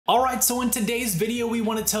Alright, so in today's video, we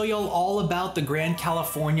want to tell y'all all about the Grand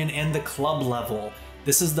Californian and the club level.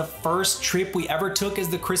 This is the first trip we ever took as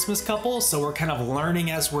the Christmas couple, so we're kind of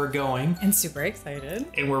learning as we're going. And super excited.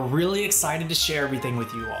 And we're really excited to share everything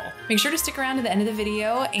with you all. Make sure to stick around to the end of the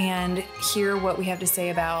video and hear what we have to say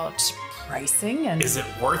about pricing and... Is it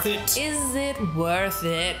worth it? Is it worth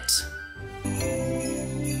it?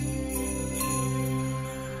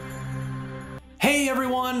 Hey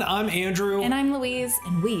everyone, I'm Andrew. And I'm Louise,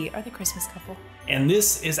 and we are the Christmas couple. And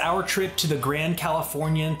this is our trip to the Grand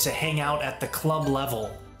Californian to hang out at the club level.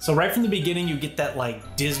 So right from the beginning, you get that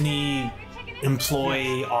like Disney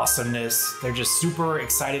employee awesomeness. They're just super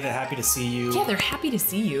excited and happy to see you. Yeah, they're happy to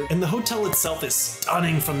see you. And the hotel itself is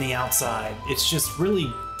stunning from the outside. It's just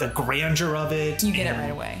really the grandeur of it. You get it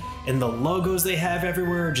right away. And the logos they have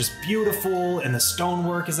everywhere are just beautiful, and the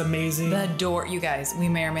stonework is amazing. The door, you guys, we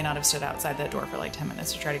may or may not have stood outside that door for like 10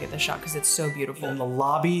 minutes to try to get this shot because it's so beautiful. And the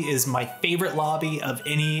lobby is my favorite lobby of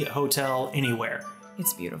any hotel anywhere.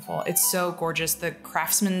 It's beautiful. It's so gorgeous. The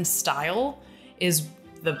craftsman style is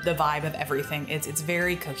the vibe of everything. It's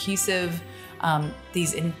very cohesive.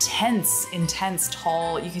 These intense,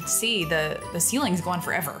 tall, you can see the ceilings go on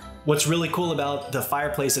forever. What's really cool about the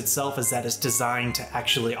fireplace itself is that it's designed to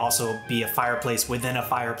actually also be a fireplace within a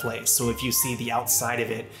fireplace. So if you see the outside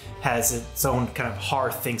of it has its own kind of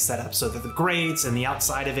hearth thing set up. So that the grates and the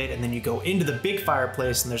outside of it, and then you go into the big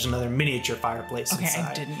fireplace and there's another miniature fireplace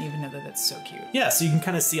inside. I didn't even know that. That's so cute. Yeah, so you can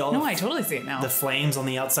kind of see all I totally see it now. The flames on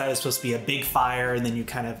the outside is supposed to be a big fire, and then you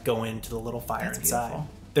kind of go into the little fire That's inside. Beautiful.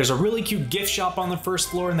 There's a really cute gift shop on the first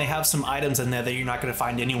floor, and they have some items in there that you're not going to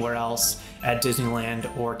find anywhere else at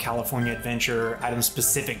Disneyland or California Adventure, items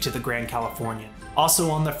specific to the Grand Californian. Also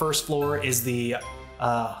on the first floor is the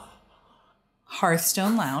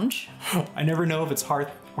Hearthstone Lounge. I never know if it's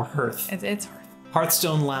hearth or hearth. It's hearth.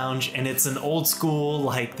 Hearthstone Lounge, and it's an old school,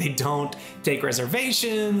 like they don't take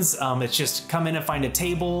reservations. It's just come in and find a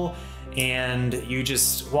table, and you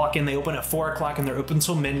just walk in. They open at 4 o'clock and they're open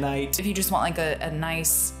till midnight. If you just want like a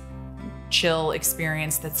nice chill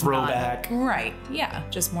experience that's throwback. Right, yeah,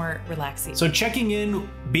 just more relaxing. So checking in,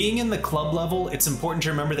 being in the club level, it's important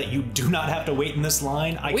to remember that you do not have to wait in this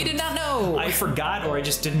line. We did not know. I forgot, or I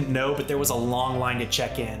just didn't know, but there was a long line to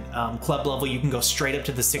check in. Club level, you can go straight up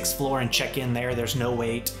to the 6th floor and check in there. There's no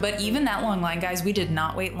wait. But even that long line, guys, we did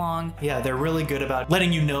not wait long. Yeah, they're really good about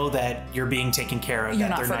letting you know that you're being taken care of. You're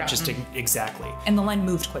that not they're forgotten. not just exactly. And the line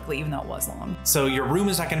moved quickly, even though it was long. So your room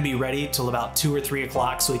is not going to be ready till about 2 or 3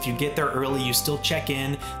 o'clock. So if you get there early, you still check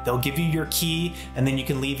in. They'll give you your key, and then you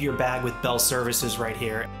can leave your bag with bell services right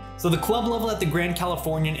here. So the club level at the Grand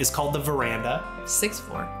Californian is called the Veranda. 6th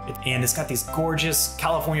floor. And it's got these gorgeous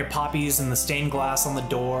California poppies and the stained glass on the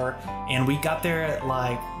door. And we got there at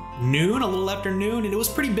like noon, a little after noon, and it was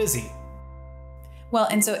pretty busy. Well,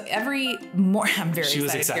 and so every morning, I'm very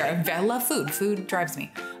excited. I love food. Food drives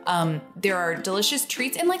me. There are delicious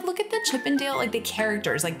treats, and like, look at the Chippendale, like the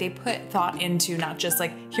characters, like they put thought into not just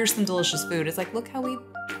like, here's some delicious food. It's like, look how we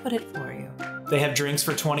put it for you. They have drinks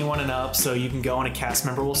for 21 and up, so you can go and a cast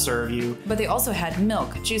member will serve you. But they also had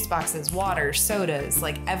milk, juice boxes, water, sodas,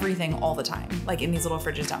 like everything all the time, like in these little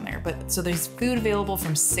fridges down there. But so there's food available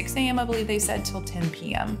from 6 a.m., I believe they said, till 10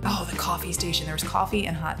 p.m. Oh, the coffee station. There was coffee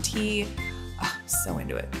and hot tea. Oh, so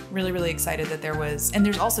into it. Really, really excited that there was, and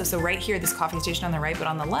there's also, so right here, this coffee station on the right, but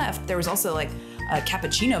on the left, there was also like a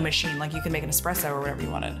cappuccino machine, like you could make an espresso or whatever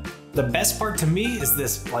you wanted. The best part to me is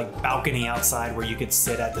this like balcony outside where you could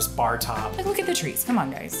sit at this bar top. Like, look at the trees. Come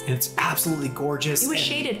on, guys. And it's absolutely gorgeous. It was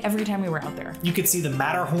shaded every time we were out there. You could see the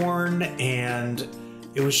Matterhorn, and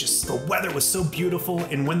it was just, the weather was so beautiful.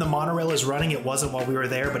 And when the monorail is running, it wasn't while we were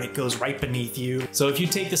there, but it goes right beneath you. So if you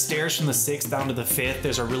take the stairs from the 6th down to the 5th,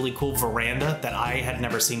 there's a really cool veranda that I had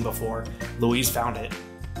never seen before. Louise found it.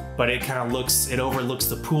 But it kind of it overlooks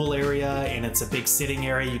the pool area, and it's a big sitting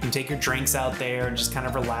area. You can take your drinks out there and just kind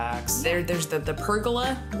of relax. There's the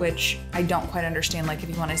pergola, which I don't quite understand. Like, if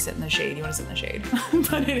you want to sit in the shade, you want to sit in the shade.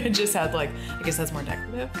 But it just had like, I guess that's more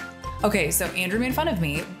decorative. Okay, so Andrew made fun of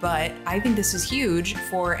me, but I think this is huge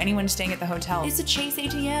for anyone staying at the hotel. It's a Chase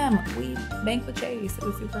ATM. We banked with Chase. It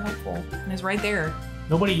was super helpful. And it's right there.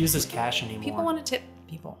 Nobody uses cash anymore. People want to tip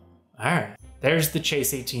people. All right, there's the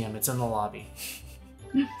Chase ATM. It's in the lobby.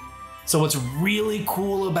 So what's really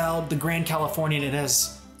cool about the Grand Californian, it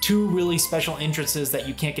has 2 really special entrances that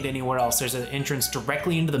you can't get anywhere else. There's an entrance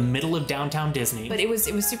directly into the middle of downtown Disney. But it was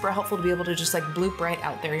super helpful to be able to just like bloop right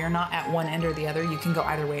out there. You're not at one end or the other. You can go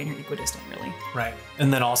either way and you're equidistant, really. Right.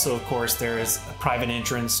 And then also, of course, there is a private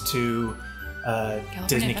entrance to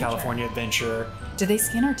Disney California Adventure. Do they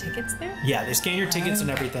scan our tickets there? Yeah, they scan your tickets and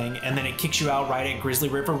everything, and then it kicks you out right at Grizzly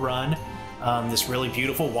River Run. this really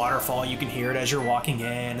beautiful waterfall. You can hear it as you're walking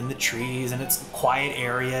in, and the trees, and it's a quiet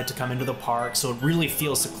area to come into the park, so it really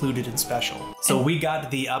feels secluded and special. So we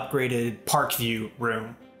got the upgraded park view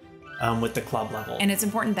room with the club level. And it's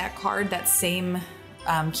important that card, that same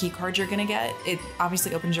key card you're gonna get, it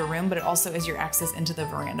obviously opens your room, but it also is your access into the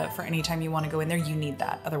veranda. For any time you want to go in there, you need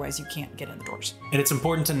that. Otherwise you can't get in the doors. And it's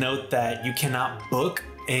important to note that you cannot book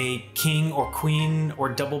a king or queen or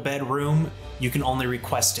double bed room. You can only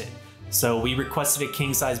request it. So we requested a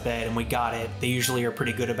king size bed and we got it. They usually are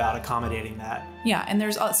pretty good about accommodating that. Yeah, and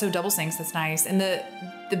there's also double sinks, that's nice. And the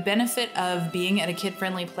benefit of being at a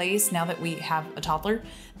kid-friendly place, now that we have a toddler,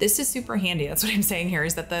 this is super handy. That's what I'm saying here,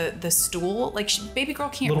 is that the stool, like baby girl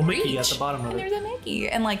can't Little reach. Mickey at the bottom of it. And there's a Mickey.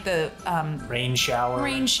 And like the rain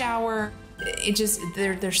shower. It just,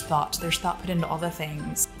 there's thought put into all the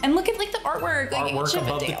things. And look at like the artwork. Like, Artwork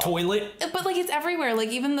above the toilet. But like it's everywhere. Like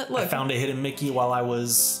even the, look. I found a hidden Mickey while I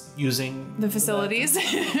was using the facilities.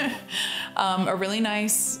 A really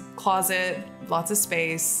nice closet, lots of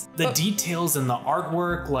space. The details in the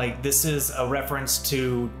artwork, like this is a reference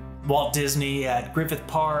to Walt Disney at Griffith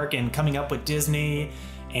Park and Coming Up with Disney,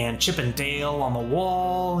 and Chip and Dale on the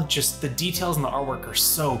wall. Just the details in the artwork are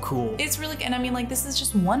so cool. It's really, and I mean, like, this is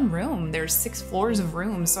just one room. There's 6 floors of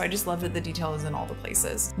rooms, so I just love that the detail is in all the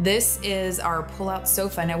places. This is our pull-out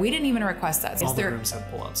sofa. Now, we didn't even request that. All the rooms have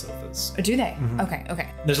pull-out sofas. Do they? Mm-hmm. Okay.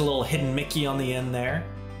 There's a little hidden Mickey on the end there.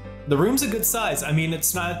 The room's a good size. I mean,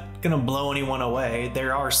 it's not gonna blow anyone away.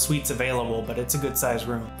 There are suites available, but it's a good size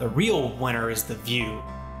room. The real winner is the view.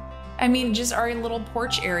 I mean, just our little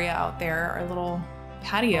porch area out there, our little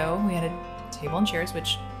patio. We had a table and chairs,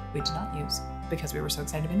 which we did not use because we were so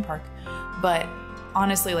excited to be in the park. But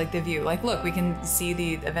honestly, like the view, like look, we can see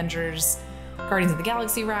the Avengers Guardians of the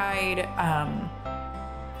Galaxy ride.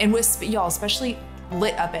 And with y'all, especially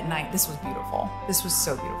lit up at night, this was beautiful. This was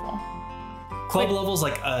so beautiful. Club level's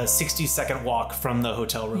like a 60-second walk from the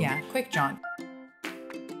hotel room. Yeah, quick jaunt.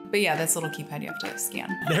 But yeah, that's a little keypad you have to scan.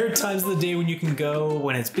 There are times of the day when you can go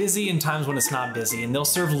when it's busy and times when it's not busy. And they'll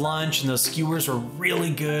serve lunch and those skewers are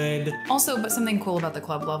really good. Also, but something cool about the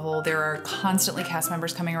club level, there are constantly cast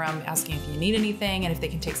members coming around asking if you need anything and if they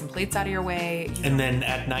can take some plates out of your way. And then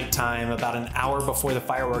at nighttime, about an hour before the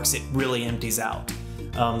fireworks, it really empties out.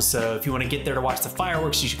 So if you want to get there to watch the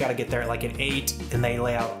fireworks, you should gotta get there like at 8, and they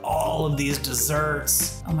lay out all of these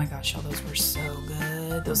desserts. Oh my gosh, y'all, those were so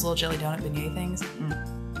good. Those little jelly donut beignet things.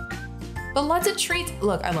 But lots of treats.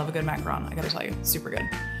 Look, I love a good macaron, I gotta tell you, super good.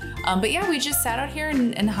 But yeah, we just sat out here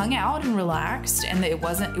and hung out and relaxed, and it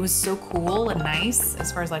was so cool and nice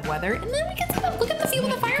as far as like weather. And then we can see them, look at the view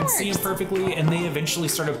of the fireworks. You can see them perfectly, and they eventually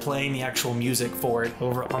started playing the actual music for it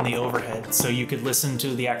over on the overhead. So you could listen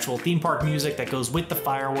to the actual theme park music that goes with the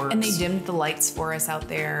fireworks. And they dimmed the lights for us out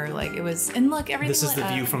there. Like it was, and look, everything. This is the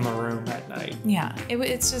view from the room at night. Yeah,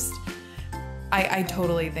 it's just, I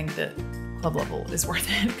totally think that club level is worth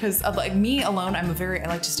it because of like me alone, I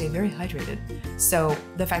like to stay very hydrated. So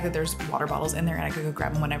the fact that there's water bottles in there and I could go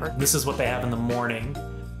grab them whenever. This is what they have in the morning.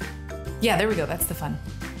 Yeah, there we go. That's the fun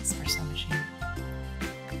espresso machine.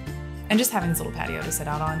 And just having this little patio to sit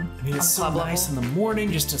out on. I mean, it's so nice in the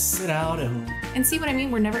morning just to sit out and see what I mean?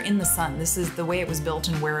 We're never in the sun. This is the way it was built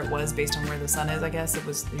and where it was based on where the sun is, I guess.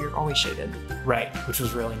 You're always shaded. Right, which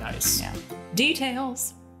was really nice. Yeah.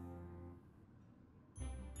 Details.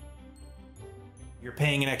 You're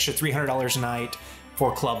paying an extra $300 a night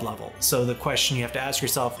for club level. So the question you have to ask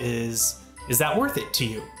yourself is that worth it to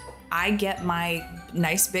you? I get my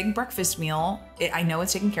nice big breakfast meal. I know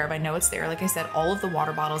it's taken care of. I know it's there. Like I said, all of the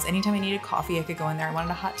water bottles. Anytime I needed coffee, I could go in there. I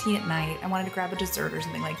wanted a hot tea at night. I wanted to grab a dessert or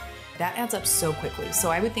something. Like that adds up so quickly.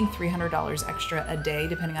 So I would think $300 extra a day,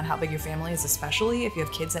 depending on how big your family is, especially if you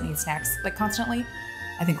have kids that need snacks like constantly.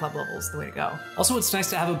 I think club level is the way to go. Also, it's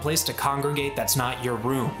nice to have a place to congregate that's not your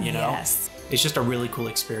room, you know? Yes. It's just a really cool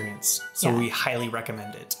experience. So we highly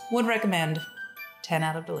recommend it. Would recommend. 10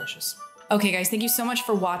 out of delicious. Okay, guys, thank you so much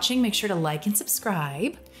for watching. Make sure to like and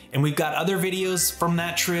subscribe. And we've got other videos from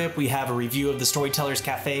that trip. We have a review of the Storytellers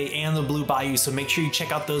Cafe and the Blue Bayou, so make sure you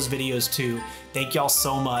check out those videos too. Thank y'all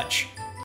so much.